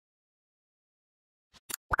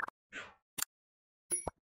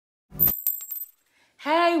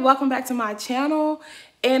Hey, welcome back to my channel.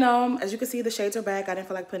 And as you can see, the shades are back. I didn't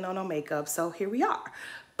feel like putting on no makeup, so here we are.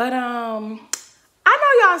 But I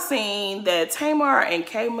know y'all seen that Tamar and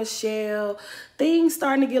K.Michelle, things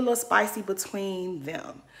starting to get a little spicy between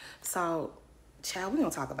them. So, child, we gonna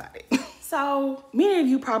talk about it. So, many of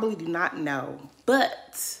you probably do not know,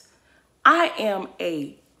 but I am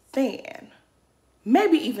a fan,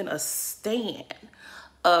 maybe even a stan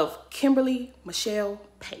of Kimberly Michelle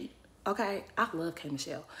Pate. Okay, I love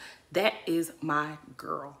K.Michelle. That is my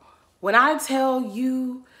girl. When I tell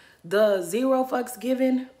you the Zero Fucks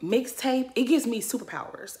Given mixtape, it gives me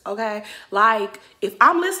superpowers, okay? Like, if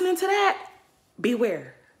I'm listening to that,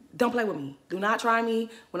 beware. Don't play with me. Do not try me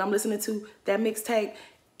when I'm listening to that mixtape.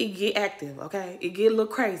 It get active, okay? It get a little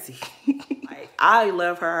crazy. Like, I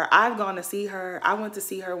love her. I've gone to see her. I went to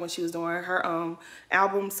see her when she was doing her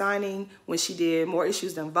album signing, when she did More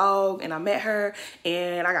Issues Than Vogue, and I met her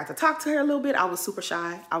and I got to talk to her a little bit. I was super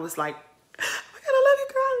shy. I was like, oh my God, I love you,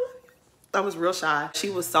 girl. I love you. I was real shy. She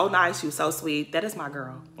was so nice. She was so sweet. That is my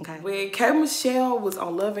girl, okay? When K.Michelle was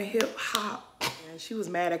on Love and Hip Hop, she was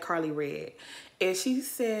mad at Carly Red. And she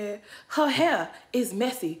said her hair is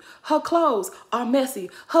messy, her clothes are messy,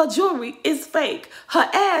 her jewelry is fake, her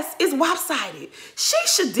ass is lopsided. She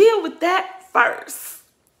should deal with that first.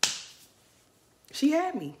 She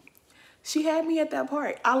had me. She had me at that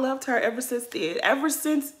part. I loved her ever since then. Ever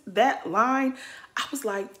since that line, I was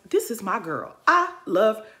like, this is my girl. I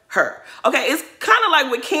love her. Okay, it's kind of like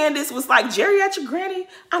what Candace was like, geriatric granny,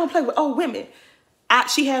 I don't play with old women.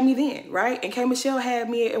 She had me then, right? And K.Michelle had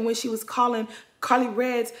me, and when she was calling Carly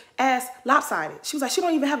Red's ass lopsided, she was like, she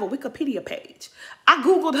don't even have a Wikipedia page. I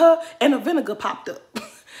Googled her and a vinegar popped up.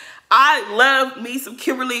 I love me some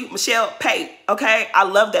Kimberly Michelle Pate, okay? I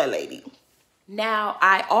love that lady. Now,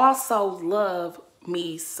 I also love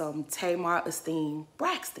me some Tamar Esteem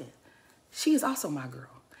Braxton. She is also my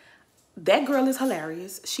girl. That girl is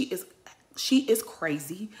hilarious. She is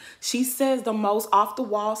crazy. She says the most off the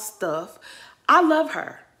wall stuff. I love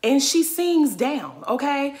her. And she sings down,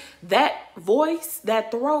 okay? That voice,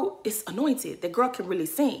 that throat is anointed. The girl can really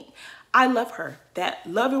sing. I love her. That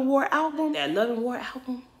Love and War album,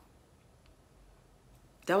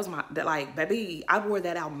 that was like, baby, I wore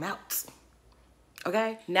that album out,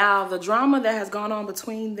 okay? Now, the drama that has gone on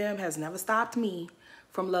between them has never stopped me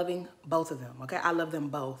from loving both of them, okay? I love them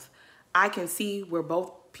both. I can see where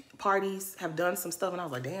both parties have done some stuff, and I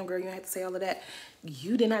was like, damn, girl, you didn't have to say all of that.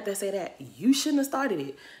 You didn't have to say that. You shouldn't have started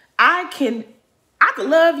it. I could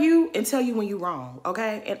love you and tell you when you're wrong,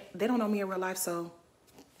 okay? And they don't know me in real life, so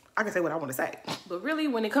I can say what I want to say. But really,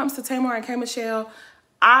 when it comes to Tamar and K.Michelle,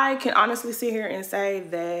 I can honestly sit here and say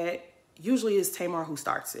that usually it's Tamar who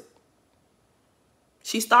starts it.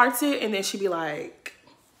 She starts it, and then she be like,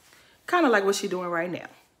 kind of like what she's doing right now.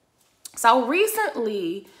 So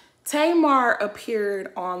recently, Tamar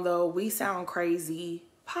appeared on the We Sound Crazy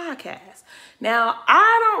podcast. Now,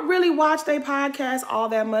 I don't really watch their podcast all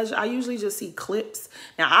that much. I usually just see clips.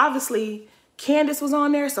 Now, obviously, Candace was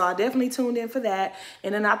on there, so I definitely tuned in for that.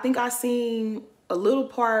 And then I think I seen a little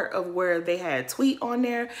part of where they had Tweet on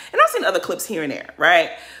there. And I've seen other clips here and there,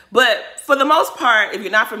 right? But for the most part, if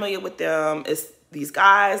you're not familiar with them, it's these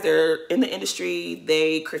guys, they're in the industry.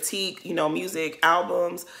 They critique, you know, music,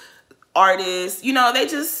 albums, artists. You know, they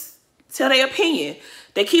just tell their opinion.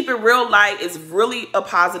 They keep it real light. It's really a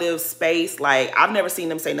positive space. Like, I've never seen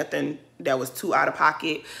them say nothing that was too out of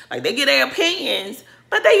pocket. Like, they get their opinions,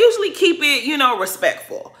 but they usually keep it, you know,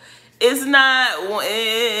 respectful. It's not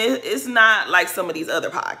like some of these other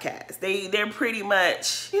podcasts. They're pretty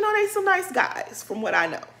much, you know, they some nice guys from what I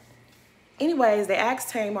know. Anyways, they asked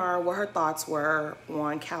Tamar what her thoughts were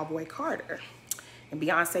on Cowboy Carter and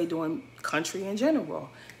Beyonce doing country in general.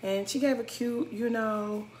 And she gave a cute, you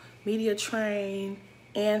know, media trained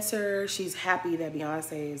answer. She's happy that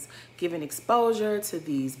Beyonce is giving exposure to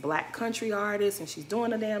these black country artists and she's doing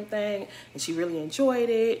the damn thing and she really enjoyed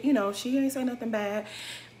it. You know, she ain't say nothing bad.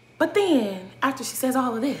 But then after she says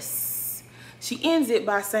all of this, she ends it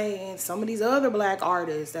by saying some of these other black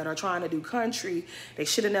artists that are trying to do country, they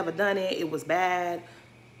should have never done it. It was bad,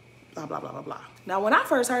 blah, blah, blah, blah, blah. Now, when I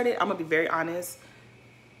first heard it, I'm gonna be very honest,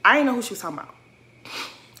 I didn't know who she was talking about.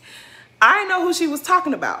 I didn't know who she was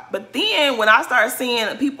talking about. But then when I started seeing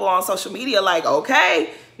people on social media like,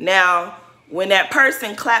 okay, now when that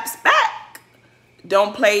person claps back,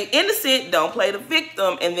 don't play innocent, don't play the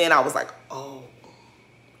victim. And then I was like, oh,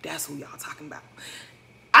 that's who y'all talking about.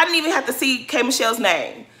 I didn't even have to see K.Michelle's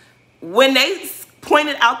name. When they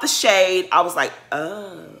pointed out the shade, I was like,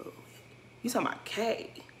 oh, you talking about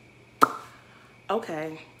K.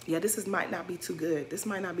 Okay, yeah, might not be too good. This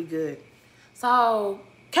might not be good. So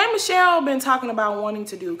K.Michelle been talking about wanting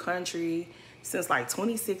to do country since like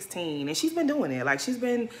 2016, and she's been doing it. Like, she's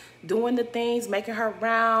been doing the things, making her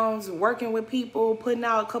rounds, working with people, putting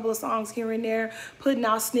out a couple of songs here and there, putting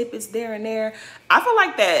out snippets there and there. I feel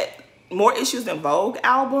like that More Issues Than Vogue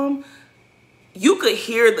album, you could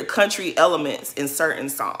hear the country elements in certain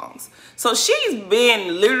songs. So she's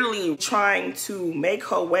been literally trying to make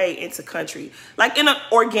her way into country, like in an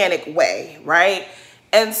organic way, right?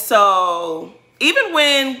 And so even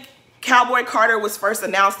when Cowboy Carter was first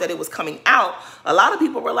announced that it was coming out, a lot of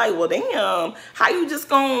people were like, well, damn, how you just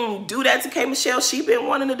gonna do that to K.Michelle? She been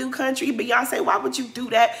wanting to do country. Beyonce, why would you do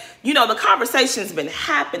that? You know, the conversation's been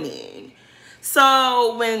happening.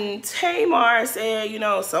 So when Tamar said, you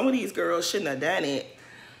know, some of these girls shouldn't have done it,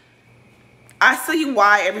 I see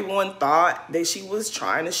why everyone thought that she was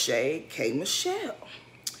trying to shade K.Michelle.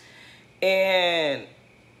 And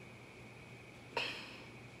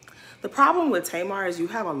the problem with Tamar is you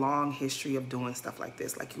have a long history of doing stuff like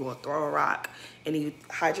this. Like, you will throw a rock and you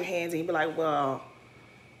hide your hands and you be like, well,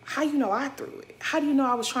 how you know I threw it? How do you know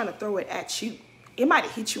I was trying to throw it at you? It might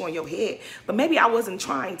have hit you on your head, but maybe I wasn't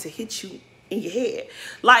trying to hit you in your head.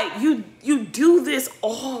 Like, you do this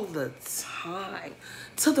all the time,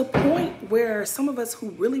 to the point where some of us who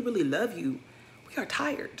really, really love you, we are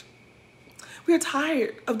tired. We are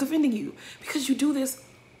tired of defending you because you do this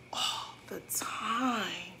all the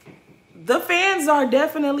time. The fans are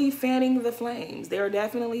definitely fanning the flames. They're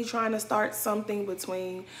definitely trying to start something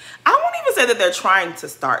between, I won't even say that they're trying to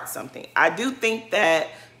start something. I do think that,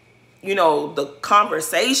 you know, the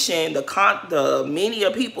conversation, the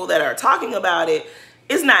media people that are talking about it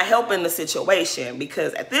is not helping the situation,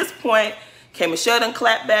 because at this point, K.Michelle done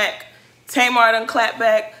clap back, Tamar done clap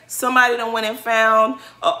back, somebody done went and found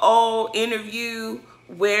an old interview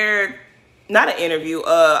where, not an interview,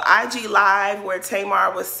 IG Live, where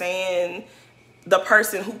Tamar was saying the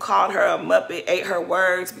person who called her a Muppet ate her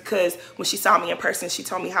words, because when she saw me in person, she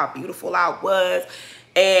told me how beautiful I was.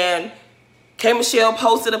 And K.Michelle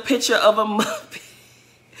posted a picture of a Muppet.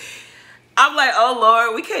 I'm like, oh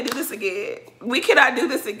Lord, we can't do this again. We cannot do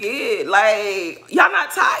this again. Like, y'all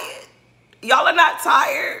not tired? Y'all are not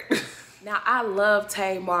tired? Now, I love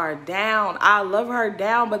Tamar down. I love her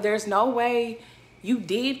down, but there's no way you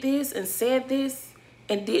did this and said this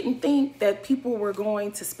and didn't think that people were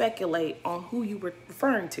going to speculate on who you were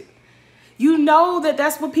referring to. You know that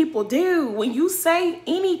that's what people do. When you say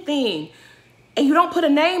anything and you don't put a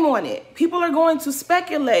name on it, people are going to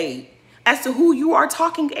speculate as to who you are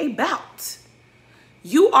talking about.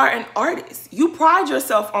 You are an artist. You pride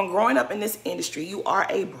yourself on growing up in this industry. You are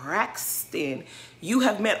a Braxton. You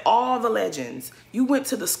have met all the legends. You went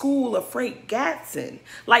to the school of Frank Gatson.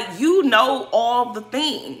 Like, you know all the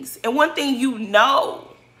things. And one thing you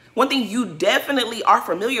know, one thing you definitely are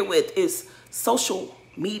familiar with is social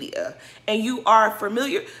media. And you are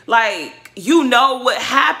familiar, like, you know what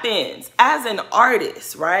happens as an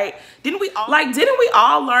artist, right? Didn't we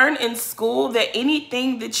all learn in school that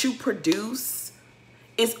anything that you produce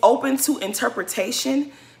is open to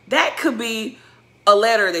interpretation? That could be a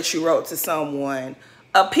letter that you wrote to someone,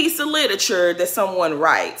 a piece of literature that someone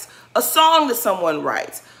writes, a song that someone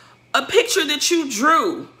writes, a picture that you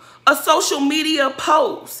drew, a social media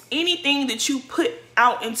post. Anything that you put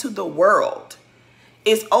out into the world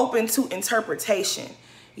is open to interpretation.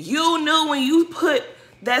 You knew when you put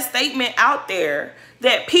that statement out there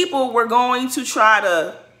that people were going to try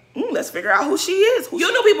to, let's figure out who she is.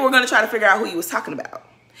 You knew people were going to try to figure out who you was talking about.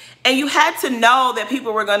 And you had to know that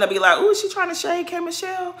people were going to be like, oh, is she trying to shade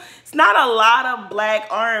K.Michelle? It's not a lot of black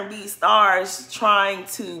R&B stars trying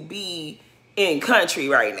to be in country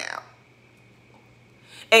right now.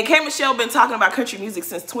 And K.Michelle been talking about country music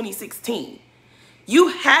since 2016. You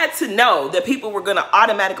had to know that people were going to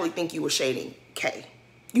automatically think you were shading K.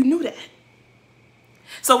 You knew that.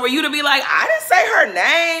 So for you to be like, I didn't say her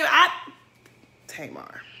name,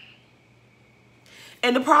 Tamar.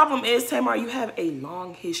 And the problem is, Tamar, you have a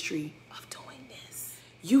long history of doing this.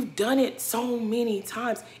 You've done it so many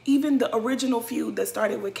times. Even the original feud that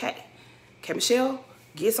started with K. K.Michelle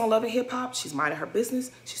gets on Love and Hip Hop. She's minding her business.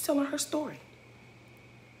 She's telling her story.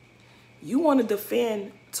 You want to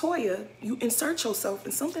defend Toya, you insert yourself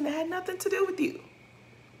in something that had nothing to do with you.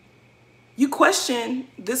 You question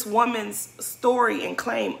this woman's story and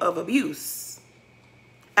claim of abuse.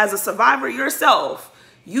 As a survivor yourself,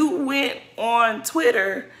 you went on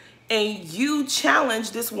Twitter and you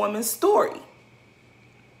challenged this woman's story.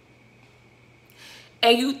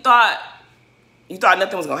 And you thought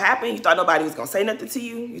nothing was going to happen. You thought nobody was going to say nothing to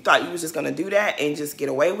you. You thought you was just going to do that and just get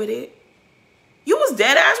away with it. You was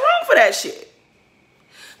dead ass wrong for that shit.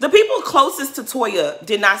 The people closest to Toya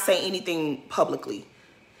did not say anything publicly.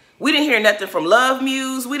 We didn't hear nothing from Love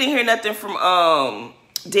Muse. We didn't hear nothing from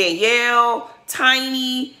Danielle,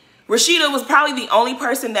 Tiny. Rashida was probably the only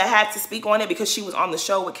person that had to speak on it because she was on the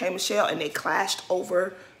show with K.Michelle and they clashed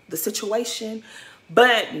over the situation.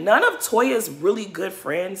 But none of Toya's really good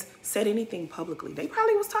friends said anything publicly. They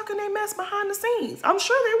probably was talking their mess behind the scenes. I'm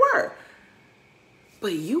sure they were.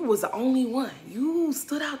 But you was the only one. You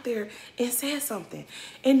stood out there and said something.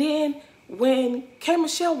 And then when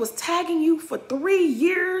K.Michelle was tagging you for 3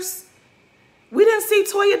 years, we didn't see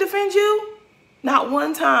Toya defend you. Not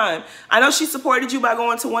one time. I know she supported you by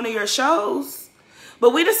going to one of your shows,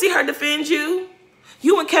 but we didn't see her defend you.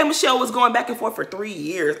 You and K.Michelle was going back and forth for 3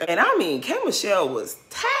 years. And I mean, K.Michelle was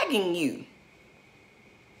tagging you.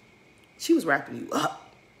 She was wrapping you up.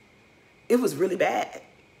 It was really bad.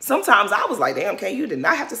 Sometimes I was like, damn, K, you did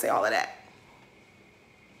not have to say all of that.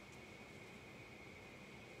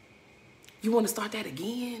 You want to start that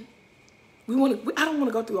again? I don't want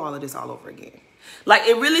to go through all of this all over again. Like,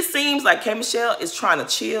 it really seems like K.Michelle is trying to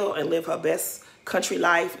chill and live her best country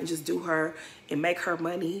life and just do her and make her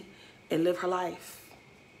money and live her life.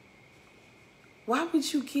 Why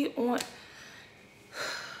would you get on?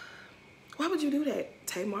 Why would you do that,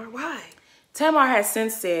 Tamar? Why? Tamar has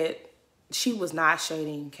since said she was not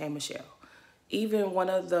shading K.Michelle. Even one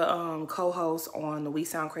of the co-hosts on the We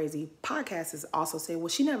Sound Crazy podcast has also said, well,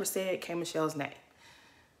 she never said K.Michelle's name.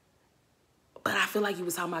 But I feel like you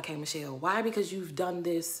was talking about K.Michelle. Why? Because you've done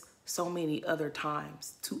this so many other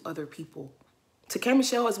times to other people. To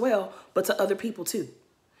K.Michelle as well, but to other people too.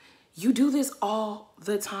 You do this all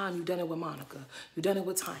the time. You've done it with Monica. You've done it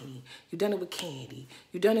with Tiny. You've done it with Candy.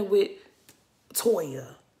 You've done it with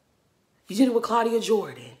Toya. You did it with Claudia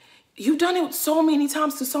Jordan. You've done it so many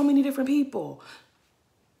times to so many different people.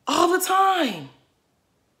 All the time.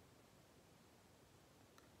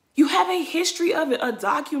 You have a history of it, a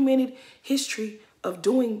documented history of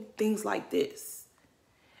doing things like this.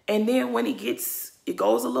 And then when it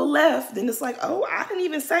goes a little left, then it's like, oh, I didn't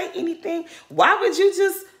even say anything. Why would you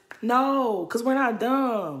just, no, because we're not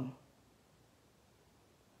dumb.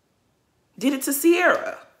 Did it to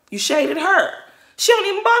Sierra. You shaded her. She don't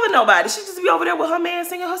even bother nobody. She just be over there with her man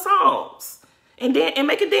singing her songs and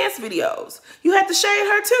making dance videos. You had to shade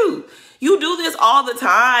her too. You do this all the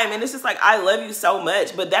time, and it's just like, I love you so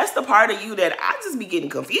much, but that's the part of you that I just be getting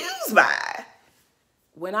confused by.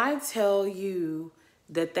 When I tell you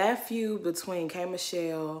that feud between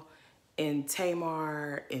K.Michelle and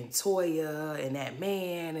Tamar and Toya and that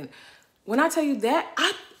man, and when I tell you that,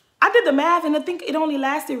 I did the math, and I think it only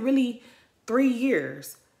lasted really 3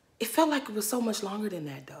 years. It felt like it was so much longer than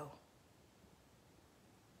that, though.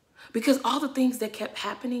 Because all the things that kept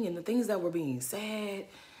happening and the things that were being said,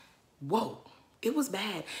 whoa, it was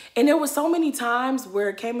bad. And there were so many times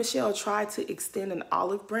where K.Michelle tried to extend an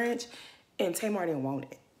olive branch and Tamar didn't want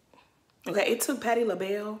it. Okay, it took Patti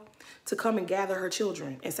LaBelle to come and gather her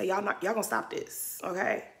children and say, y'all gonna stop this,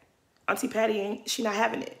 okay? Auntie Patty, she not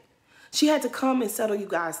having it. She had to come and settle you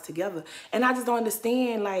guys together. And I just don't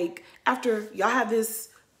understand, like, after y'all have this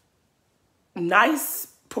nice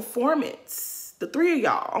performance, the three of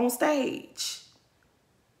y'all on stage,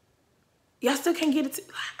 y'all still can't get it to,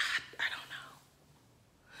 I don't know.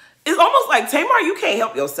 It's almost like, Tamar, you can't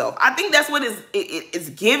help yourself. I think that's what it's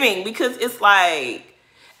giving, because it's like,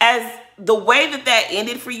 as the way that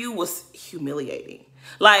ended for you was humiliating.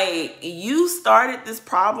 Like, you started this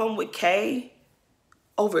problem with Kay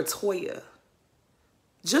over Toya.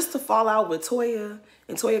 Just to fall out with Toya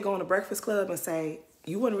and Toya go on the Breakfast Club and say,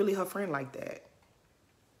 you weren't really her friend like that.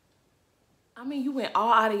 I mean, you went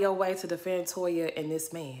all out of your way to defend Toya and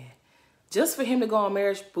this man. Just for him to go on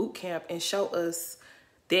marriage boot camp and show us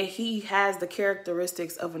that he has the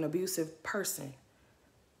characteristics of an abusive person.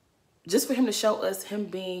 Just for him to show us him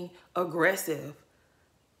being aggressive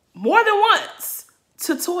more than once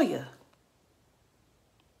to Toya.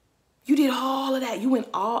 You did all of that. You went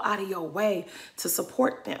all out of your way to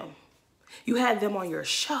support them. You had them on your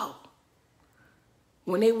show.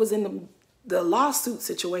 When they was in the lawsuit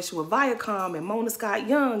situation with Viacom and Mona Scott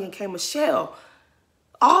Young and K.Michelle,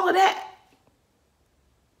 all of that.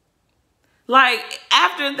 Like,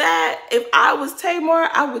 after that, if I was Tamar,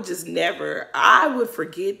 I would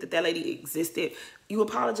forget that lady existed. You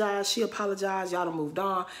apologize, she apologized, y'all done moved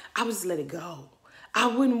on. I would just let it go. I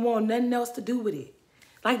wouldn't want nothing else to do with it.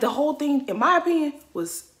 Like, the whole thing, in my opinion,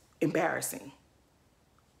 was embarrassing.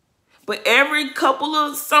 But every couple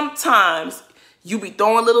of sometimes, you be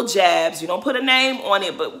throwing little jabs. You don't put a name on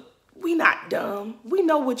it, but we not dumb. We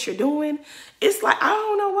know what you're doing. It's like, I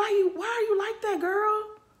don't know why are you like that, girl?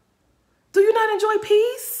 Do you not enjoy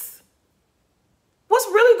peace? What's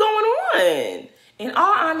really going on? In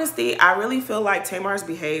all honesty, I really feel like Tamar's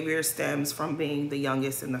behavior stems from being the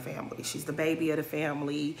youngest in the family. She's the baby of the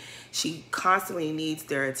family. She constantly needs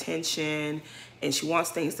their attention and she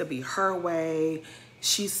wants things to be her way.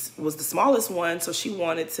 She was the smallest one, so she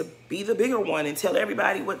wanted to be the bigger one and tell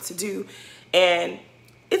everybody what to do. And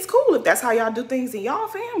it's cool if that's how y'all do things in y'all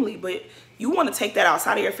family, but you want to take that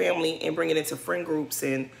outside of your family and bring it into friend groups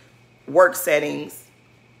and work settings.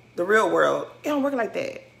 The real world, it don't work like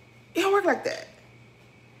that. It don't work like that.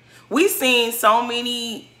 We've seen so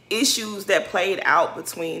many issues that played out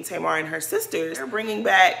between Tamar and her sisters. They're bringing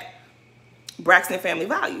back Braxton family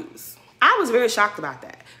values. I was very shocked about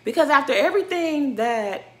that because after everything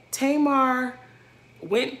that Tamar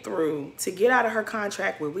went through to get out of her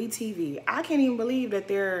contract with WeTV, I can't even believe that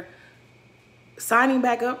they're signing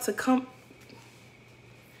back up to come.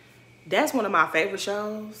 That's one of my favorite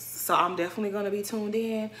shows, so I'm definitely going to be tuned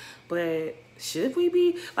in, but should we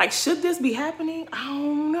be, like, should this be happening? I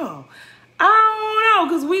don't know. I don't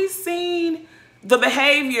know, because we've seen the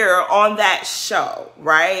behavior on that show,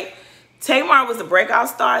 right? Tamar was the breakout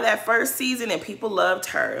star that first season, and people loved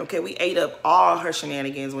her. Okay, we ate up all her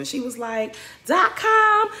shenanigans when she was like,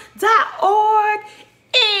 .com, .org,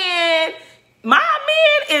 and my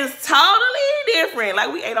man is totally different.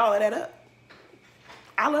 Like, we ate all of that up.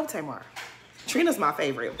 I love Tamar. Trina's my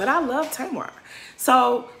favorite, but I love Tamar.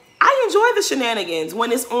 So I enjoy the shenanigans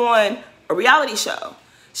when it's on a reality show.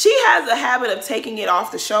 She has a habit of taking it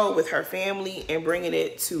off the show with her family and bringing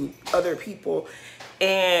it to other people.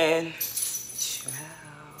 And child,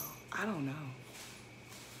 I don't know.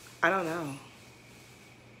 I don't know.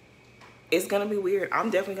 It's gonna be weird.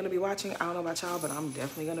 I'm definitely gonna be watching. I don't know about y'all, but I'm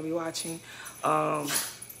definitely gonna be watching.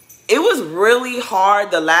 It was really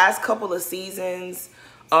hard the last couple of seasons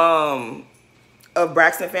of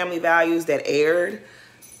Braxton Family Values that aired.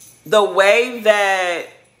 The way that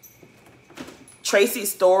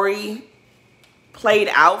Tracy's story played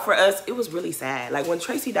out for us, it was really sad. Like when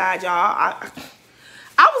Tracy died, y'all,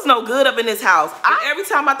 I was no good up in this house. Every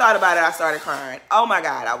time I thought about it, I started crying. Oh my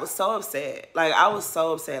God, I was so upset. Like I was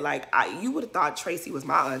so upset. Like you would have thought Tracy was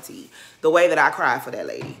my auntie, the way that I cried for that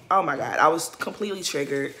lady. Oh my God, I was completely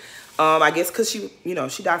triggered. I guess because she, you know,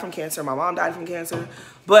 she died from cancer. My mom died from cancer.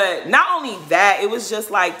 But not only that, it was just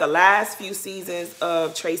like the last few seasons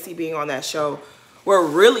of Tracy being on that show were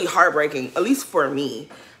really heartbreaking, at least for me.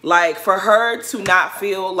 Like for her to not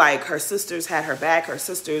feel like her sisters had her back, her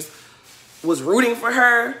sisters was rooting for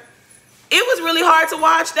her. It was really hard to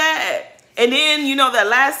watch that. And then, you know, that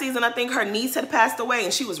last season, I think her niece had passed away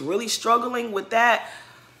and she was really struggling with that.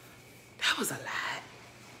 That was a lot.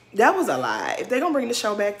 That was a lot. If they're going to bring the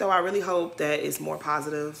show back, though, I really hope that it's more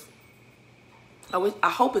positive. I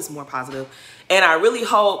hope it's more positive. And I really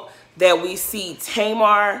hope that we see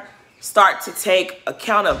Tamar start to take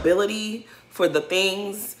accountability for the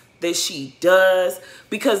things that she does.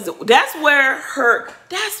 Because that's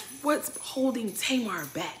what's holding Tamar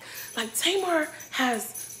back. Like, Tamar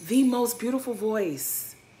has the most beautiful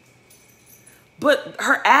voice. But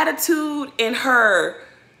her attitude and her...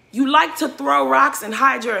 You like to throw rocks and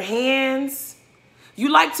hide your hands.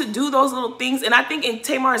 You like to do those little things. And I think in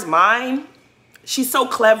Tamar's mind, she's so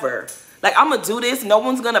clever. Like, I'm going to do this. No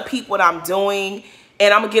one's going to peep what I'm doing.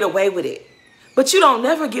 And I'm going to get away with it. But you don't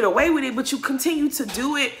never get away with it. But you continue to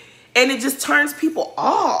do it. And it just turns people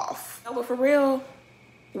off. But for real,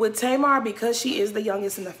 with Tamar, because she is the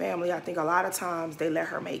youngest in the family, I think a lot of times they let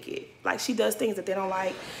her make it. Like, she does things that they don't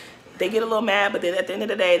like. They get a little mad, but then at the end of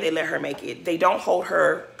the day, they let her make it. They don't hold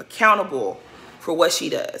her accountable for what she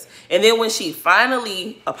does. And then when she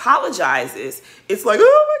finally apologizes, it's like,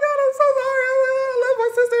 oh my God, I'm so sorry. I love my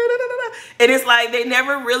sister. And it's like they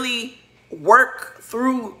never really work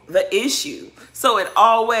through the issue. So it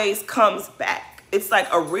always comes back. It's like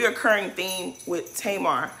a reoccurring theme with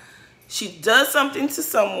Tamar. She does something to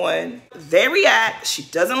someone, they react, she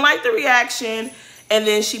doesn't like the reaction, and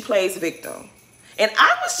then she plays victim. And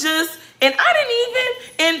I was just, and I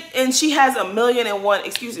didn't even, and she has 1,000,001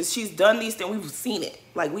 excuses. She's done these things. We've seen it.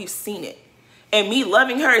 Like, we've seen it. And me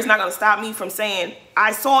loving her is not going to stop me from saying,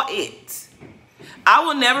 I saw it. I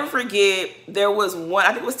will never forget, there was one, I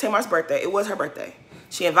think it was Tamar's birthday. It was her birthday.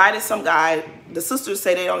 She invited some guy. The sisters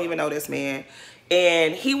say they don't even know this man.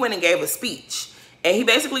 And he went and gave a speech. And he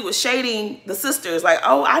basically was shading the sisters. Like,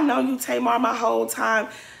 oh, I know you, Tamar, my whole time.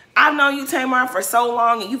 I've known you, Tamar, for so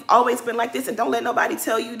long, and you've always been like this, and don't let nobody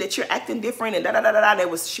tell you that you're acting different, and da-da-da-da-da.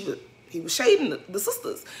 He was shading the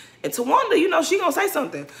sisters. And Tawanda, you know, she gonna say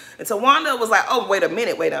something. And Tawanda was like, oh, wait a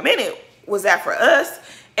minute. Was that for us?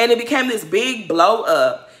 And it became this big blow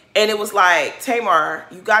up. And it was like, Tamar,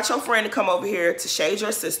 you got your friend to come over here to shade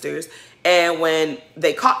your sisters, And when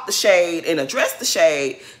they caught the shade and addressed the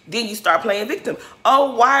shade, then you start playing victim.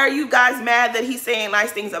 Oh, why are you guys mad that he's saying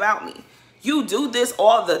nice things about me? You do this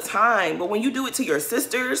all the time. But when you do it to your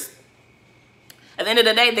sisters, at the end of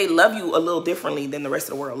the day, they love you a little differently than the rest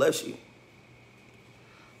of the world loves you.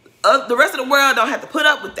 The rest of the world don't have to put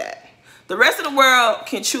up with that. The rest of the world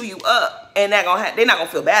can chew you up, and they're not gonna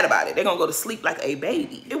feel bad about it. They're gonna go to sleep like a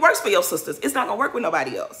baby. It works for your sisters. It's not gonna work with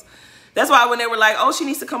nobody else. That's why when they were like, oh, she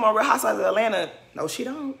needs to come on Real Housewives of Atlanta. No, she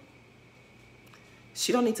don't.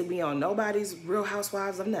 She don't need to be on nobody's Real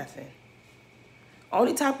Housewives of nothing.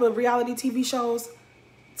 Only type of reality TV shows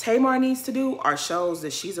Tamar needs to do are shows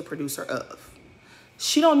that she's a producer of.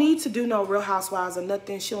 She don't need to do no Real Housewives or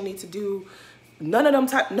nothing. She don't need to do none of them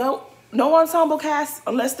type, no ensemble cast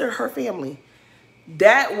unless they're her family.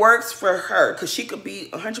 That works for her because she could be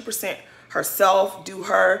 100% herself, do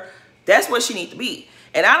her. That's what she needs to be.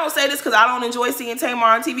 And I don't say this because I don't enjoy seeing Tamar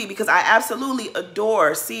on TV, because I absolutely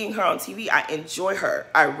adore seeing her on TV. I enjoy her.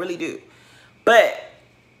 I really do. But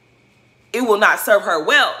it will not serve her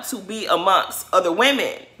well to be amongst other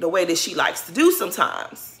women the way that she likes to do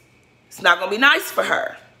sometimes. It's not going to be nice for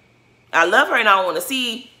her. I love her and I want to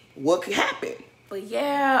see what could happen. But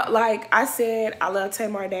yeah, like I said, I love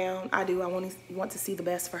Tamar down. I do. I want to see the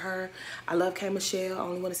best for her. I love K.Michelle. I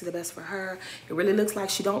only want to see the best for her. It really looks like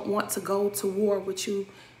she don't want to go to war with you,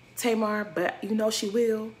 Tamar, but you know she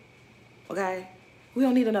will. Okay? We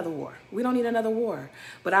don't need another war. We don't need another war.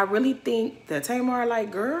 But I really think that Tamar,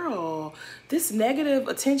 like, girl, this negative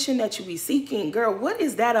attention that you be seeking, girl, what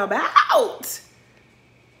is that about?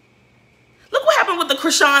 Look what happened with the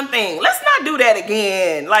Krishan thing. Let's not do that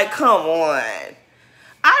again. Like, come on.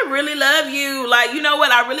 I really love you. Like, you know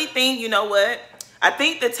what? I really think, you know what? I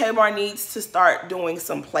think that Tamar needs to start doing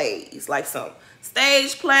some plays, like some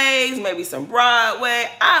stage plays, maybe some Broadway,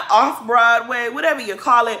 off Broadway, whatever you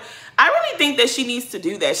call it. I really think that she needs to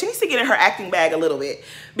do that. She needs to get in her acting bag a little bit,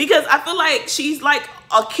 because I feel like she's like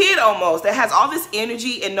a kid almost that has all this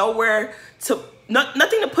energy and nowhere to,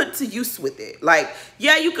 nothing to put to use with it. Like,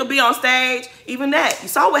 yeah, you could be on stage, even that. You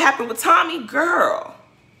saw what happened with Tommy, girl.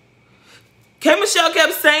 K.Michelle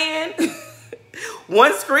kept saying,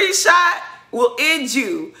 one screenshot will end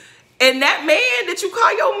you. And that man that you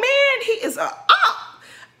call your man, he is a op.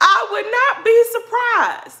 I would not be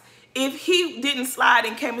surprised if he didn't slide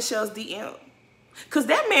in K.Michelle's DM. Because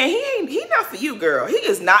that man, he not for you, girl. He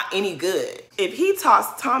is not any good. If he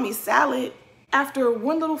tossed Tommy salad after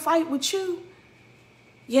one little fight with you,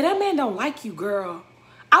 yeah, that man don't like you, girl.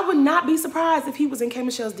 I would not be surprised if he was in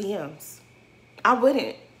K.Michelle's DMs. I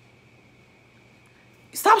wouldn't.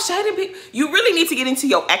 Stop shading people. You really need to get into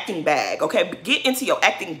your acting bag, okay? Get into your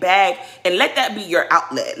acting bag and let that be your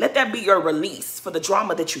outlet. Let that be your release for the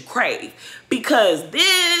drama that you crave. Because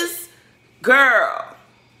this, girl,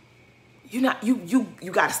 you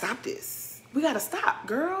gotta stop this. We gotta stop,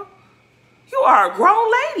 girl. You are a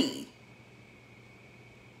grown lady.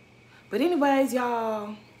 But anyways,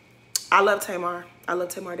 y'all, I love Tamar. I love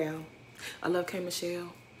Tamar down. I love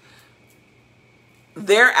K.Michelle.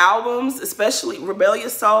 Their albums, especially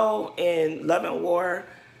Rebellious Soul and Love and War,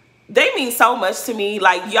 they mean so much to me.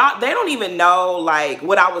 Like, y'all, they don't even know, like,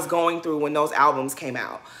 what I was going through when those albums came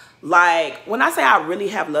out. Like, when I say I really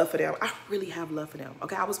have love for them, I really have love for them.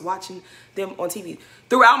 Okay, I was watching them on TV.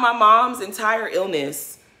 Throughout my mom's entire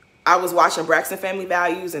illness, I was watching Braxton Family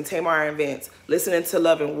Values and Tamar and Vince, listening to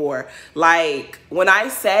Love and War. Like, when I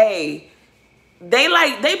say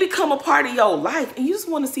they become a part of your life and you just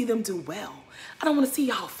want to see them do well. I don't want to see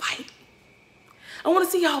y'all fight. I want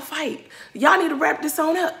to see y'all fight. Y'all need to wrap this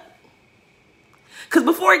on up. Because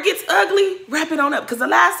before it gets ugly, wrap it on up. Because the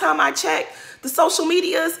last time I checked the social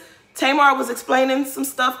medias, Tamar was explaining some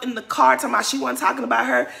stuff in the car, talking about she wasn't talking about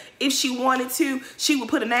her. If she wanted to, she would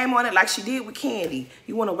put a name on it like she did with Candy.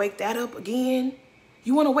 You want to wake that up again?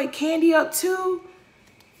 You want to wake Candy up too?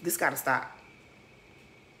 This got to stop.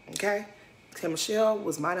 Okay? K.Michelle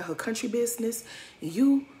was minding her country business, and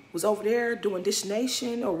you was over there doing Dish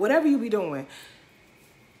Nation or whatever you be doing.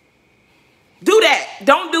 Do that.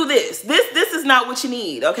 Don't do this. This is not what you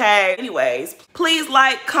need, okay? Anyways, please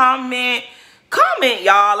like, comment,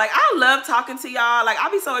 y'all. Like, I love talking to y'all. Like,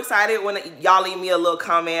 I'll be so excited when y'all leave me a little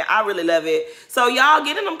comment. I really love it. So y'all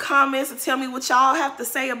get in them comments and tell me what y'all have to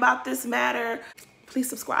say about this matter. Please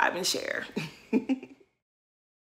subscribe and share.